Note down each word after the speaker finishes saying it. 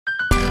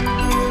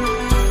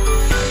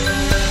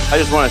I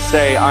just want to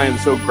say I am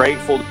so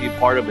grateful to be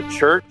part of a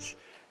church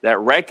that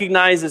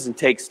recognizes and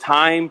takes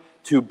time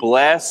to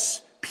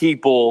bless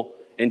people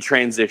in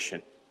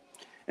transition.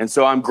 And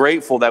so I'm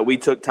grateful that we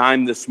took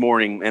time this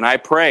morning. And I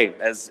pray,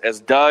 as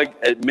Doug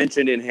had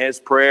mentioned in his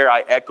prayer,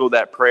 I echo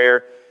that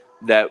prayer,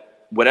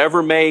 that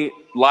whatever may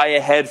lie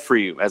ahead for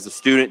you as a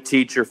student,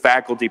 teacher,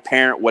 faculty,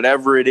 parent,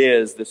 whatever it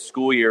is, this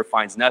school year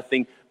finds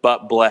nothing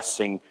but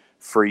blessing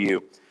for you.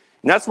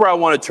 And that's where I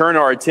want to turn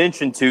our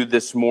attention to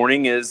this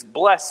morning is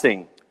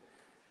blessing.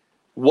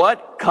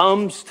 What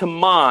comes to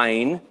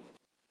mind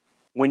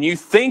when you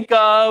think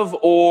of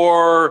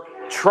or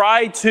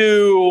try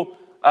to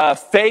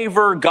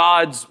favor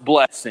God's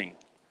blessing?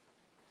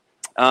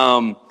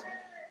 Many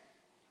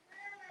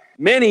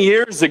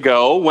years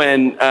ago,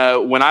 when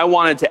I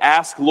wanted to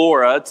ask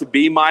Laura to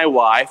be my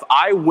wife,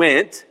 I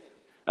went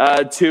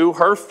to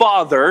her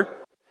father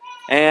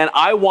and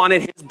I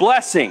wanted his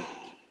blessing,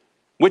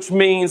 which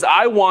means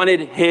I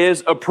wanted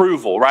his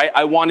approval, right?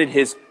 I wanted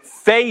his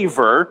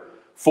favor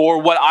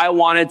for what I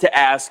wanted to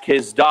ask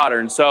his daughter.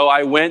 And so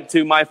I went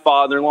to my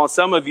father-in-law.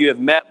 Some of you have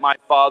met my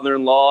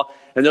father-in-law,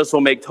 and this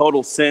will make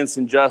total sense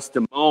in just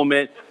a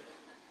moment.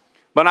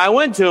 But I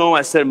went to him,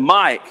 I said,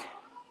 Mike,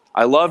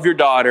 I love your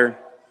daughter.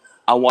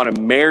 I want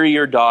to marry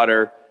your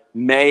daughter.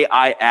 May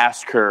I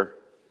ask her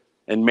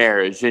in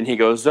marriage? And he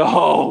goes,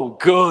 oh,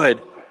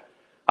 good.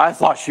 I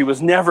thought she was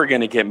never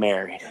going to get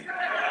married.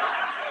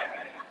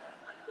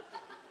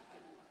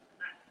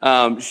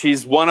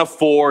 She's one of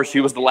four. She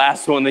was the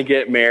last one to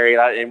get married.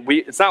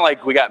 It's not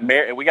like we got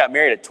married. We got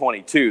married at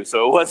 22,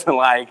 so it wasn't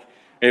like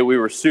we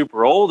were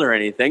super old or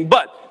anything.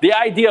 But the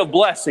idea of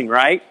blessing,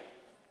 right?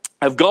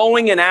 Of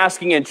going and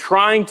asking and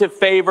trying to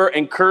favor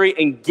and curry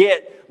and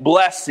get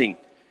blessing.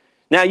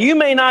 Now, you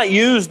may not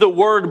use the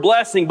word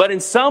blessing, but in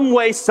some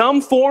way, some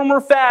form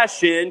or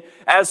fashion,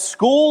 as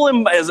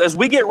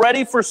we get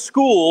ready for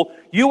school,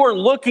 you are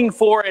looking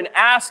for and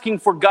asking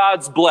for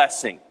God's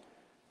blessing.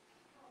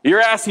 You're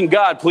asking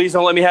God, please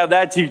don't let me have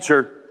that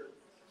teacher.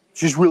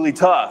 She's really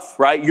tough,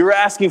 right? You're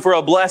asking for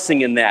a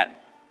blessing in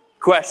that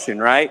question,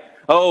 right?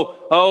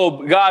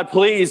 Oh, God,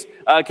 please,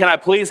 can I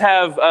please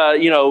have,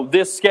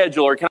 this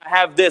schedule, or can I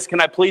have this?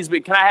 Can I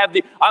have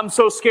I'm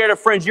so scared of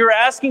friends. You're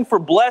asking for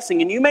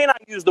blessing, and you may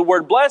not use the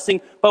word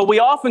blessing, but we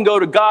often go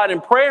to God in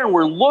prayer, and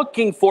we're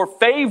looking for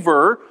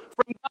favor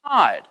from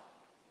God.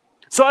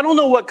 So I don't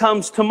know what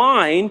comes to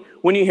mind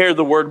when you hear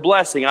the word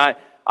blessing. I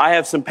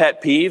have some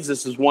pet peeves.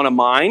 This is one of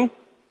mine.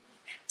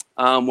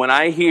 When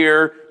I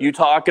hear you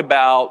talk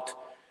about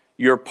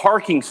your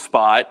parking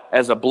spot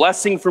as a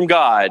blessing from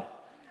God,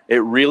 it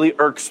really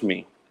irks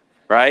me,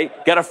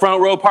 right? Got a front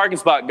row parking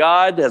spot.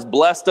 God has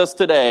blessed us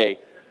today,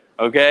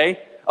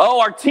 okay? Oh,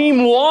 our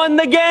team won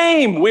the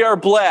game. We are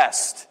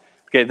blessed.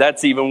 Okay,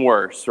 that's even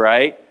worse,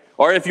 right?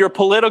 Or if your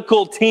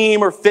political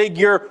team or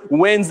figure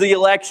wins the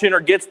election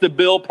or gets the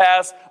bill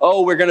passed,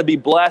 oh, we're going to be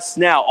blessed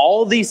now.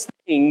 All these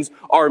things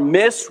are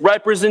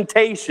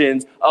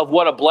misrepresentations of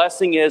what a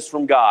blessing is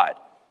from God.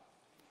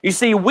 You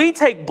see, we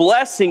take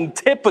blessing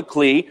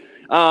typically,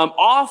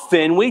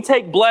 often we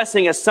take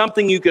blessing as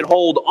something you can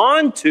hold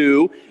on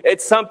to.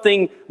 It's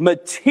something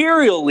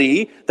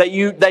materially that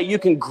you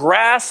can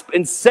grasp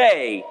and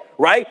say,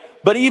 right?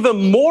 But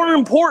even more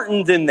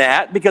important than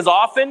that, because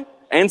often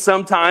and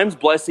sometimes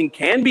blessing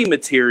can be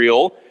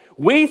material,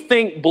 we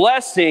think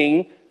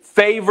blessing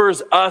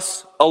favors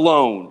us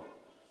alone,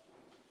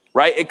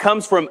 right? It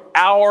comes from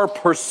our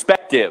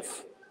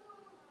perspective.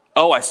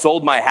 Oh, I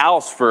sold my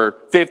house for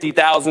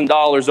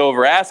 $50,000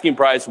 over asking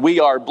price. We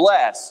are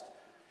blessed,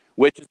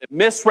 which is a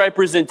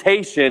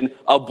misrepresentation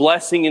of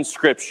blessing in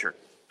Scripture.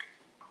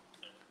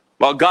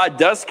 While God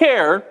does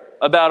care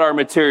about our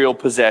material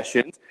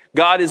possessions,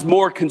 God is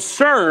more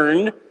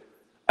concerned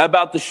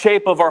about the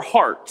shape of our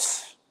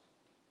hearts.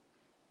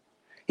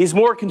 He's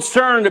more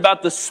concerned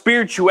about the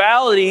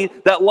spirituality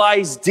that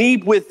lies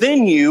deep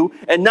within you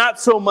and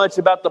not so much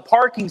about the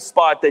parking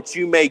spot that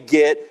you may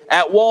get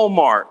at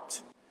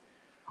Walmart.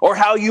 Or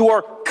how you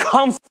are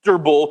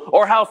comfortable,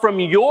 or how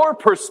from your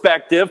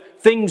perspective,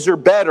 things are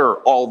better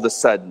all of a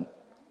sudden.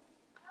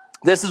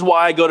 This is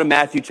why I go to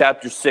Matthew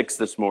chapter 6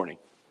 this morning.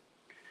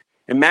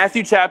 In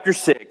Matthew chapter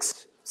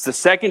 6, it's the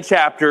second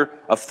chapter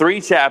of 3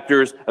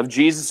 chapters of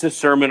Jesus'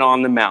 Sermon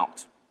on the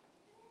Mount.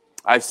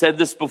 I've said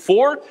this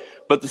before,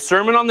 but the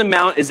Sermon on the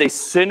Mount is a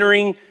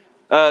centering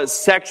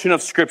section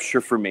of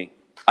Scripture for me.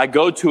 I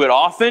go to it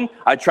often.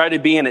 I try to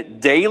be in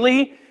it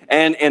daily.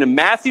 And in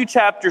Matthew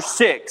chapter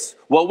 6,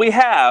 what we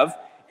have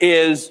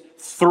is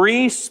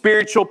 3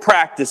 spiritual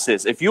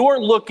practices. If you are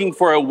looking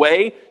for a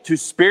way to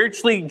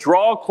spiritually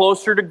draw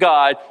closer to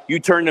God, you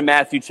turn to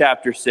Matthew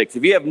chapter 6.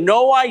 If you have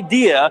no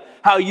idea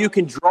how you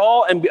can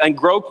draw and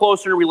grow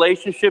closer in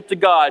relationship to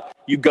God,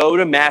 you go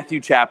to Matthew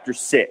chapter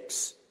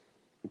 6.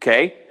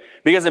 Okay?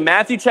 Because in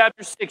Matthew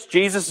chapter 6,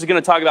 Jesus is going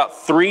to talk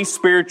about 3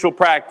 spiritual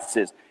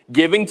practices: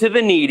 giving to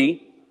the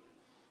needy,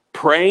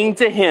 praying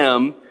to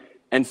Him,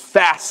 and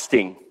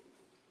fasting.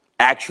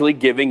 Actually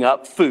giving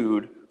up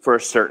food for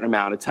a certain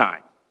amount of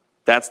time.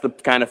 That's the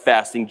kind of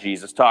fasting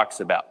Jesus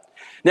talks about.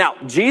 Now,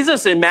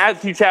 Jesus in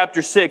Matthew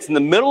chapter 6, in the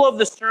middle of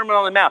the Sermon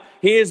on the Mount,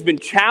 he has been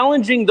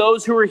challenging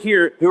those who are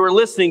here, who are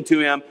listening to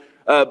him,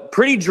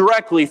 pretty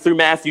directly through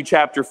Matthew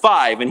chapter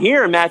 5. And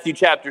here in Matthew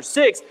chapter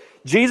 6,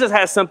 Jesus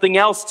has something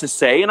else to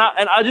say. And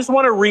I just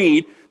want to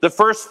read the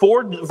first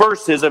 4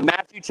 verses of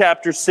Matthew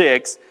chapter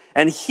 6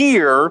 and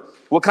hear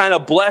what kind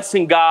of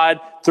blessing God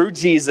through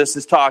Jesus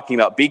is talking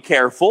about. Be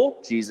careful,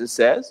 Jesus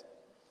says,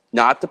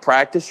 not to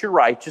practice your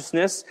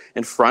righteousness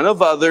in front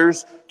of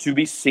others to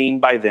be seen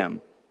by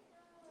them.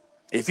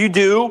 If you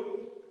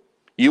do,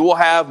 you will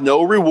have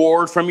no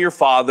reward from your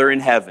Father in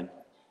heaven.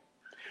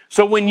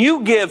 So when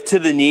you give to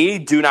the needy,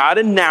 do not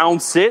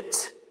announce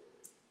it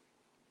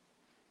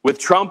with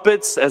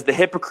trumpets as the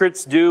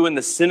hypocrites do in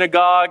the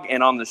synagogue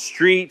and on the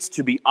streets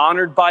to be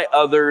honored by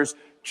others.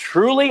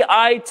 Truly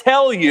I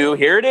tell you,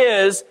 here it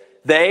is,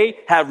 they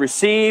have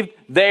received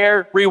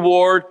their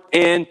reward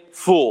in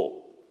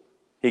full.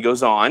 He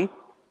goes on.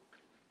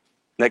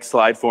 Next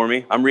slide for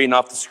me. I'm reading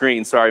off the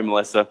screen. Sorry,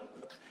 Melissa.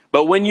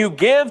 But when you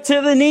give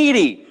to the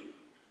needy,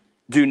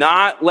 do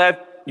not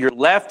let your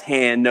left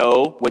hand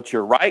know what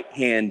your right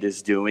hand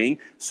is doing,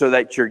 so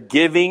that your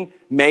giving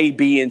may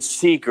be in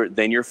secret.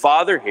 Then your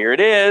Father, here it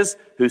is,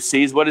 who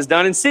sees what is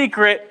done in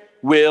secret,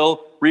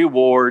 will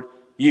reward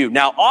you.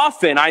 Now,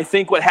 often I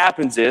think what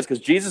happens is, because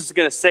Jesus is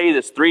going to say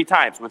this 3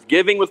 times, with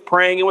giving, with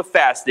praying, and with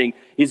fasting,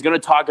 he's going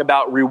to talk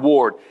about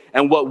reward.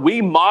 And what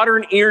we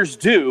modern ears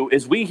do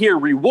is we hear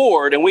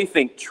reward and we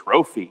think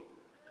trophy,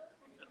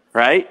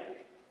 right?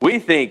 We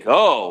think,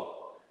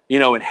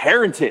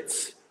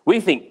 inheritance. We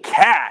think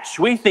cash.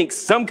 We think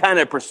some kind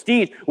of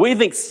prestige. We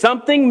think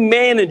something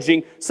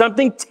managing,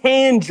 something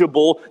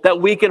tangible that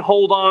we can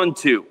hold on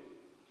to.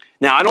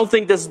 Now, I don't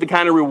think this is the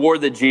kind of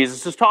reward that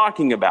Jesus is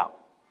talking about.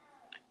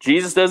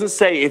 Jesus doesn't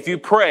say if you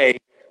pray,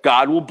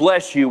 God will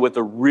bless you with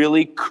a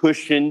really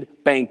cushioned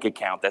bank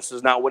account. This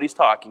is not what he's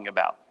talking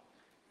about.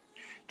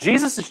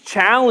 Jesus is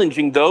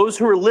challenging those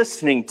who are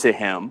listening to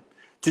him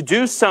to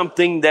do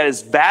something that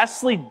is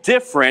vastly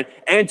different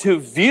and to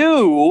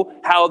view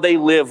how they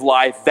live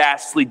life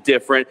vastly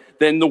different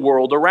than the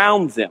world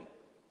around them.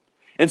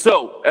 And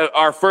so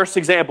our first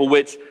example,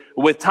 which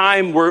with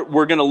time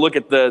we're going to look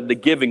at the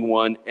giving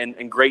one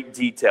in great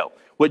detail.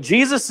 What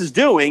Jesus is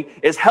doing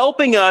is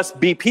helping us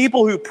be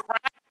people who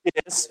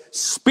practice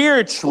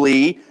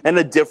spiritually in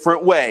a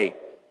different way.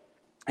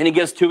 And he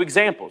gives 2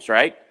 examples,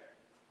 right?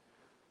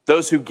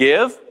 Those who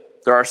give.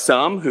 There are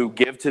some who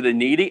give to the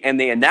needy and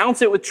they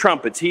announce it with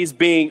trumpets. He's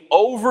being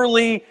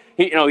overly,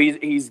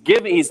 he's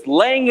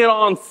laying it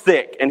on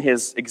thick in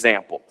his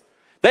example.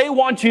 They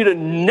want you to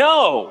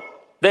know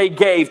they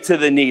gave to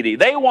the needy.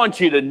 They want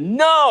you to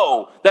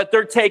know that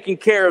they're taking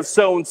care of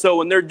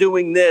so-and-so and they're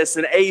doing this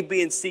and A,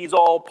 B, and C is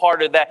all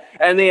part of that.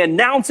 And they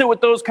announce it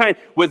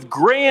with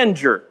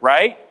grandeur,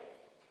 right?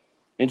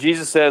 And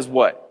Jesus says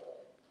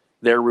what?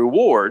 Their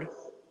reward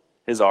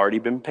has already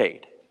been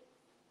paid.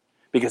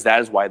 Because that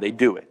is why they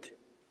do it.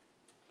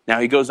 Now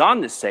he goes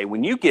on to say,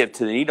 when you give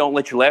to the needy, don't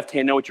let your left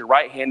hand know what your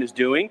right hand is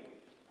doing,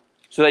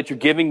 so that your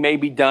giving may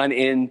be done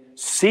in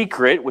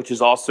secret, which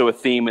is also a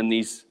theme in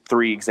these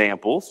 3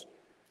 examples.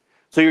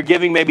 So your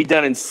giving may be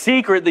done in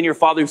secret, then your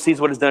Father who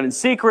sees what is done in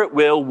secret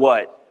will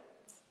what?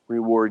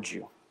 Reward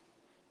you.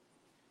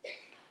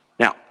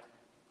 Now,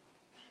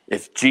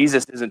 if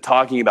Jesus isn't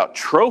talking about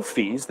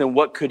trophies, then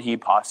what could he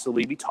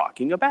possibly be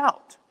talking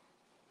about?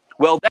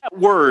 Well, that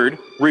word,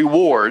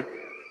 reward,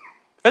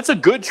 that's a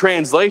good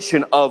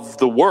translation of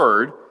the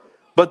word,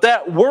 but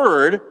that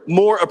word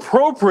more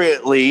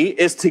appropriately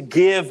is to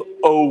give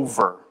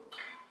over.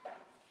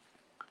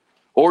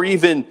 Or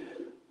even,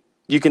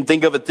 you can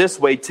think of it this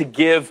way, to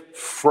give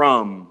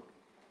from.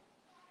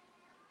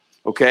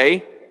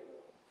 Okay?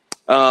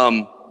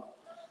 So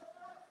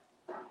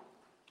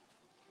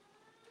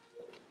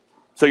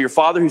your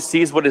Father who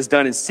sees what is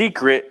done in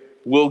secret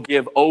will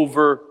give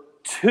over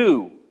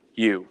to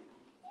you.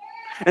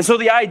 And so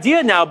the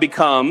idea now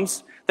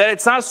becomes that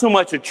it's not so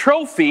much a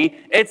trophy,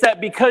 it's that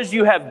because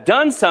you have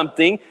done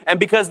something and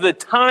because of the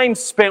time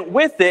spent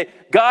with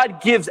it,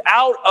 God gives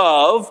out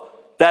of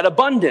that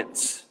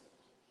abundance.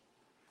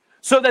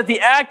 So that the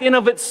act in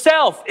of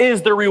itself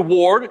is the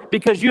reward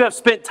because you have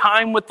spent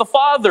time with the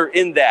Father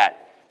in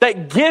that.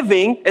 That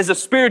giving as a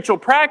spiritual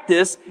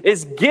practice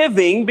is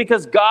giving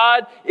because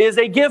God is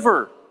a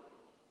giver.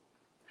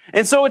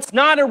 And so it's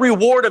not a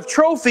reward of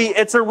trophy,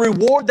 it's a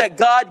reward that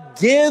God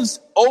gives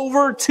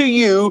over to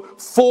you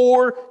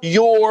for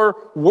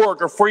your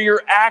work or for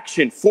your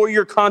action, for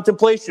your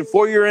contemplation,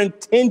 for your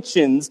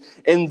intentions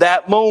in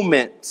that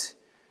moment.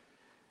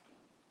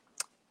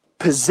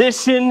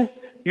 Position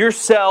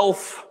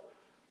yourself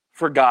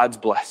for God's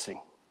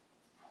blessing.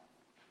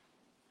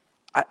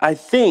 I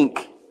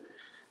think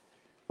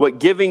what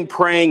giving,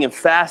 praying, and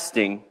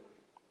fasting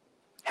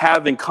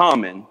have in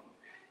common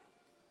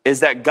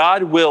is that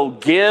God will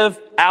give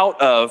out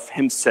of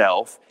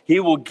himself. He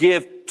will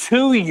give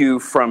to you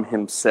from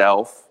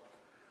himself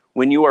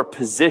when you are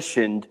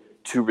positioned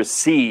to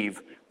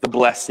receive the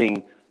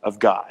blessing of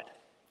God.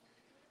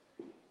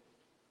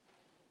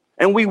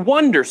 And we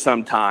wonder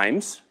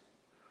sometimes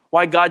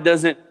why God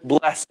doesn't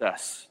bless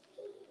us,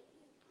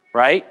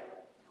 right?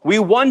 We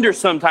wonder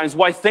sometimes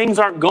why things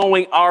aren't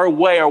going our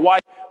way, or why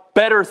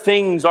better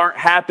things aren't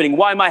happening,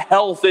 why my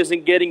health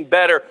isn't getting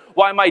better,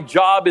 why my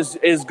job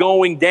is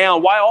going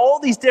down, why all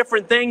these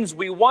different things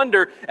we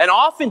wonder. And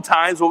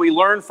oftentimes what we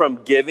learn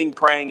from giving,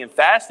 praying, and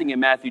fasting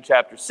in Matthew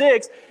chapter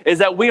 6 is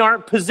that we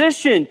aren't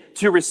positioned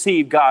to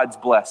receive God's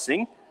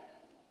blessing.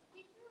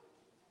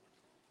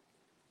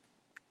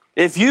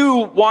 If you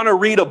want to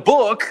read a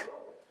book,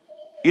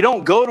 you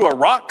don't go to a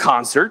rock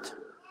concert,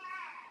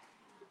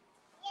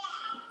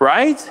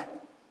 right?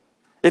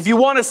 If you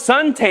want a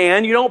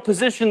suntan, you don't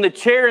position the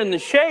chair in the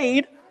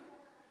shade.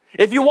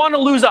 If you want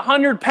to lose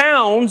 100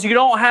 pounds, you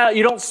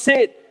don't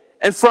sit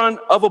in front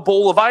of a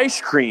bowl of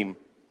ice cream.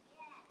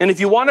 And if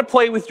you want to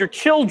play with your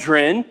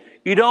children,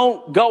 you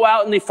don't go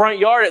out in the front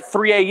yard at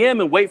 3 a.m.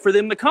 and wait for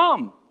them to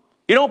come.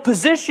 You don't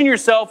position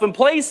yourself in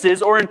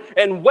places or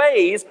in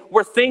ways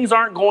where things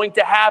aren't going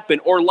to happen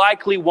or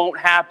likely won't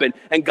happen.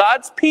 And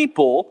God's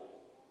people,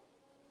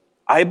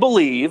 I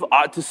believe,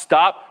 ought to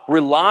stop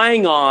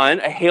relying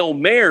on a Hail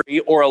Mary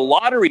or a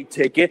lottery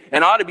ticket,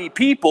 and ought to be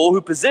people who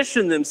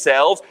position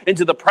themselves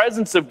into the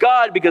presence of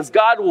God, because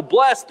God will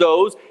bless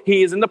those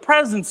He is in the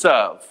presence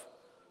of.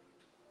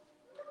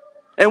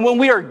 And when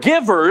we are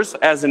givers,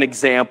 as an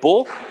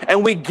example,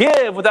 and we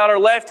give without our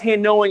left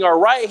hand knowing our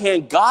right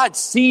hand, God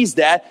sees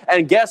that,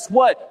 and guess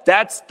what?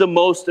 That's the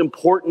most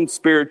important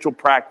spiritual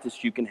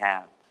practice you can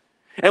have.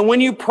 And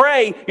when you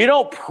pray, you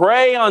don't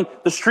pray on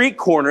the street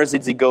corners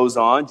as He goes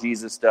on,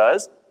 Jesus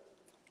does,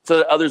 so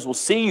that others will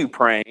see you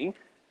praying.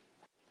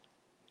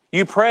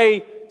 You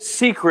pray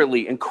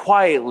secretly and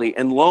quietly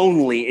and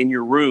lonely in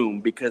your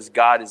room, because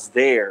God is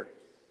there,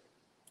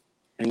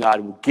 and God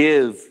will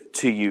give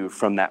to you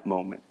from that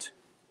moment.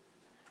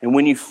 And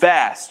when you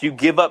fast, you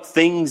give up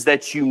things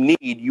that you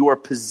need. You are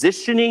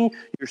positioning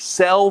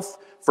yourself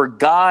for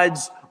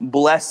God's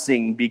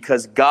blessing,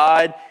 because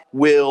God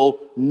will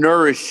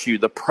nourish you.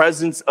 The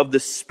presence of the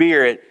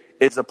Spirit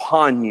is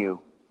upon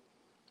you.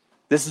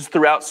 This is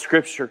throughout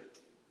Scripture.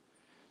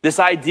 This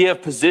idea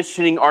of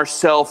positioning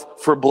ourselves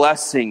for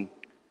blessing,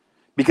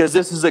 because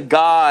this is a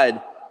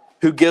God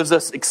who gives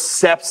us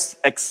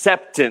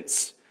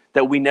acceptance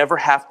that we never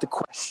have to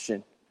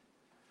question.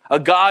 A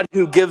God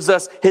who gives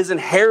us His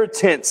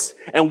inheritance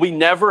and we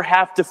never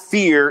have to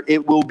fear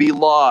it will be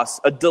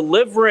lost. A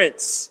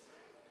deliverance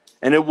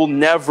and it will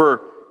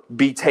never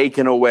be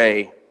taken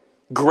away.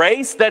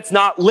 Grace that's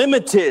not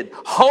limited.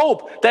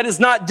 Hope that is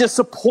not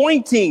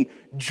disappointing.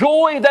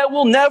 Joy that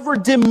will never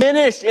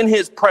diminish in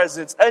His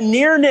presence. A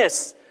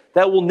nearness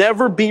that will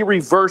never be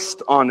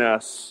reversed on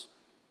us.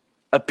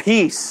 A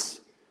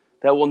peace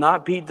that will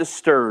not be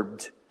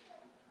disturbed.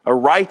 A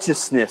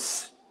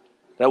righteousness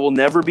that will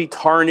never be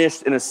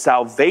tarnished, and a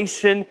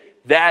salvation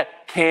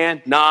that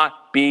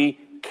cannot be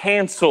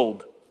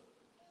canceled.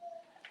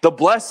 The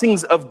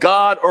blessings of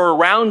God are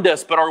around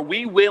us, but are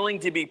we willing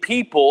to be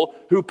people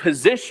who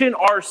position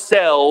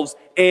ourselves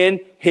in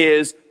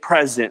His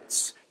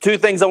presence? Two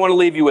things I want to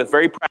leave you with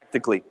very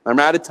practically. I'm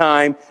out of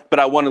time, but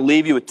I want to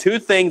leave you with two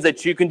things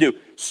that you can do.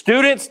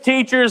 Students,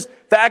 teachers,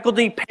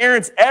 faculty,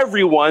 parents,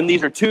 everyone,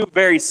 these are two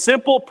very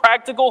simple,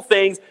 practical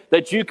things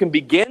that you can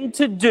begin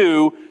to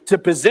do to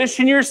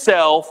position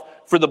yourself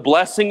for the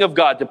blessing of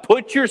God, to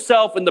put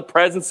yourself in the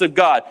presence of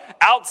God.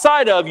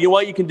 Outside of you,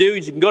 what you can do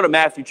is you can go to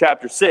Matthew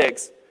chapter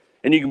 6,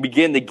 and you can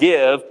begin to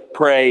give,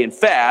 pray, and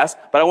fast.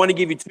 But I want to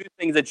give you two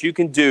things that you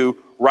can do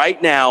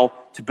right now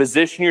to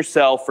position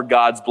yourself for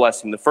God's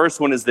blessing. The first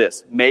one is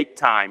this: make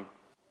time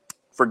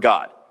for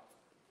God.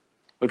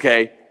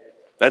 Okay?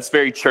 That's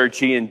very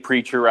churchy and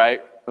preacher,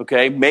 right?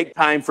 Okay? Make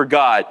time for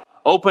God.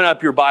 Open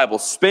up your Bible.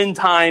 Spend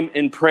time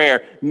in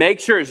prayer. Make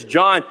sure, as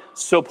John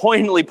so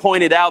poignantly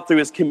pointed out through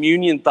his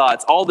communion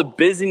thoughts, all the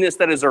busyness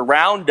that is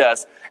around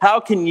us, how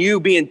can you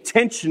be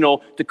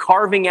intentional to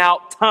carving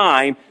out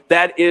time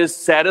that is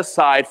set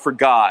aside for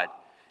God?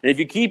 And if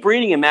you keep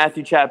reading in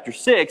Matthew chapter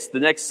 6, the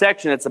next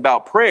section that's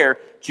about prayer,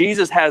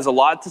 Jesus has a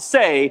lot to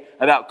say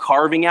about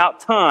carving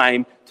out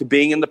time to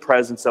being in the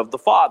presence of the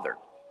Father.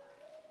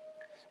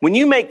 When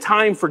you make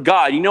time for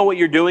God, you know what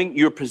you're doing?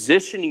 You're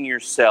positioning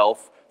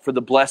yourself for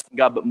the blessing of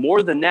God. But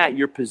more than that,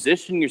 you're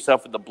positioning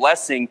yourself for the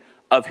blessing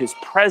of His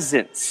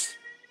presence.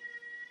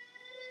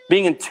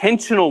 Being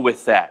intentional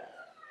with that.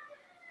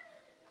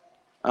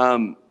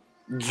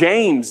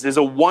 James is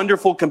a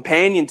wonderful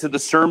companion to the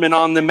Sermon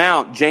on the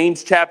Mount.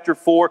 James chapter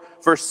 4,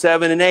 verse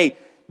 7 and 8.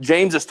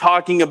 James is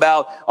talking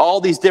about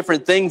all these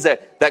different things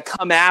that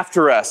come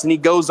after us. And he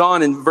goes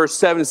on in verse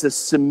 7 and says,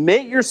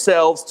 submit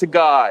yourselves to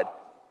God.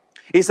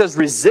 He says,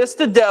 resist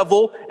the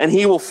devil and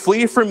he will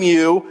flee from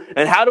you.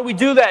 And how do we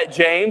do that,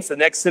 James? The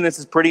next sentence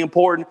is pretty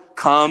important.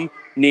 Come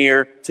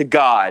near to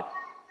God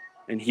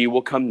and He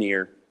will come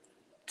near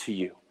to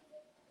you.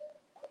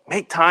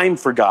 Make time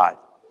for God.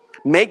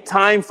 Make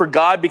time for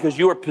God, because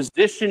you are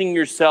positioning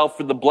yourself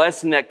for the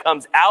blessing that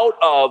comes out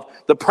of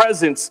the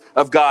presence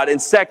of God.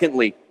 And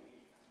secondly,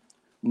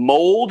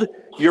 mold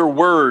your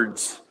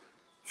words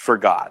for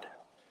God.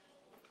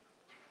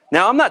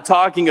 Now, I'm not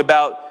talking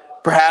about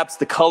perhaps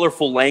the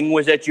colorful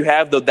language that you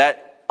have, though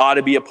that ought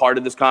to be a part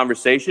of this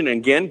conversation. And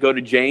again, go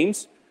to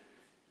James,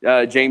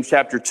 James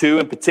chapter 2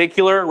 in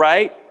particular,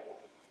 right?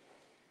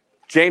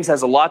 James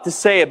has a lot to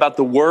say about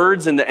the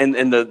words and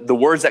the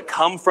words that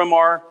come from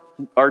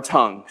our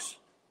tongues.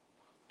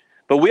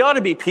 But we ought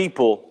to be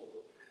people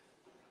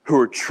who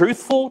are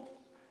truthful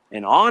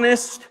and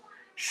honest,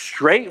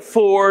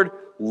 straightforward,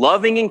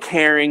 loving and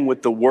caring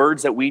with the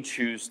words that we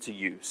choose to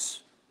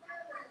use.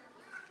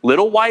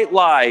 Little white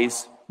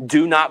lies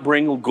do not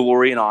bring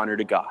glory and honor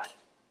to God.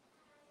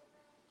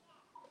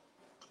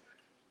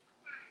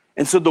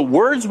 And so the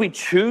words we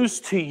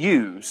choose to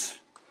use,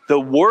 the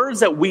words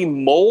that we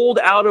mold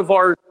out of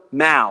our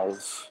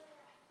mouths,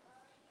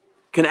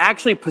 can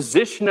actually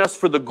position us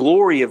for the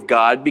glory of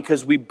God,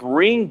 because we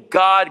bring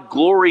God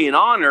glory and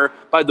honor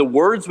by the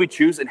words we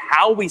choose and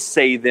how we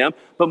say them.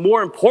 But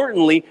more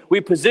importantly,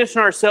 we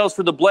position ourselves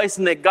for the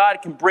blessing that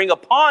God can bring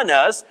upon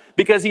us,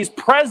 because he's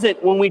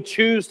present when we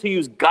choose to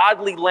use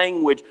godly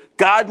language,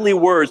 godly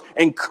words,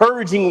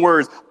 encouraging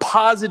words,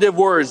 positive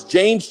words.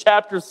 James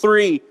chapter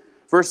 3,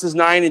 verses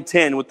 9 and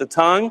 10. With the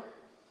tongue,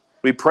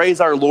 we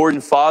praise our Lord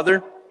and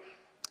Father,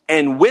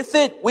 and with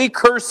it we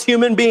curse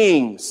human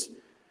beings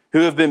who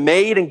have been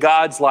made in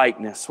God's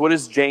likeness. What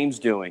is James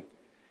doing?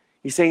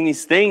 He's saying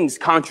these things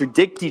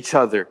contradict each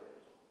other.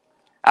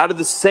 Out of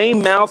the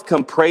same mouth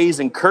come praise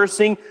and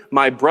cursing.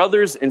 My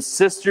brothers and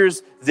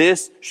sisters,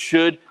 this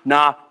should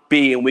not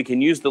be. And we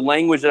can use the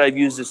language that I've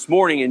used this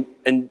morning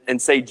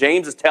and say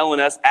James is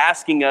telling us,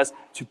 asking us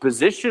to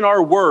position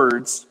our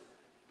words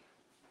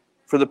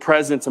for the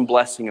presence and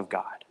blessing of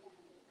God.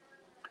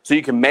 So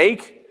you can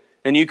make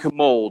and you can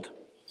mold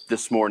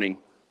this morning,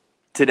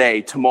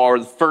 today, tomorrow,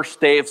 the first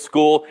day of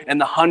school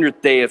and the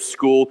 100th day of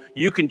school.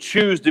 You can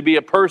choose to be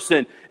a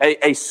person,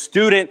 a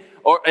student,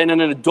 and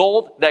an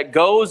adult that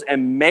goes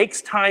and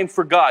makes time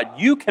for God.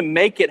 You can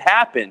make it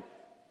happen,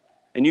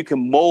 and you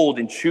can mold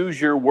and choose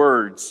your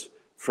words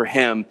for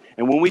him.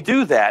 And when we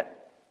do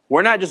that,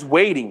 we're not just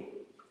waiting.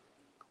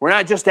 We're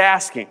not just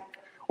asking.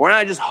 We're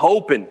not just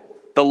hoping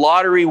the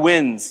lottery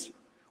wins.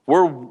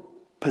 We're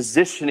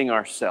positioning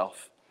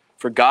ourselves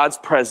for God's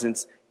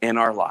presence in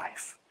our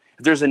life.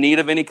 If there's a need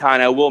of any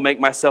kind, I will make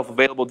myself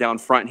available down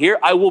front here.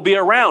 I will be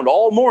around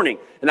all morning,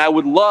 and I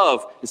would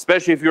love,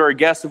 especially if you're a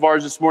guest of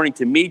ours this morning,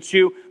 to meet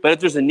you. But if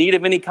there's a need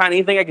of any kind,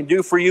 anything I can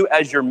do for you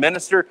as your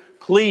minister,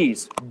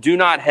 please do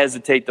not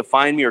hesitate to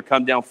find me or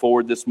come down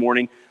forward this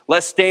morning.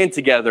 Let's stand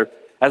together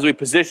as we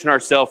position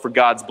ourselves for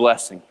God's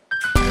blessing.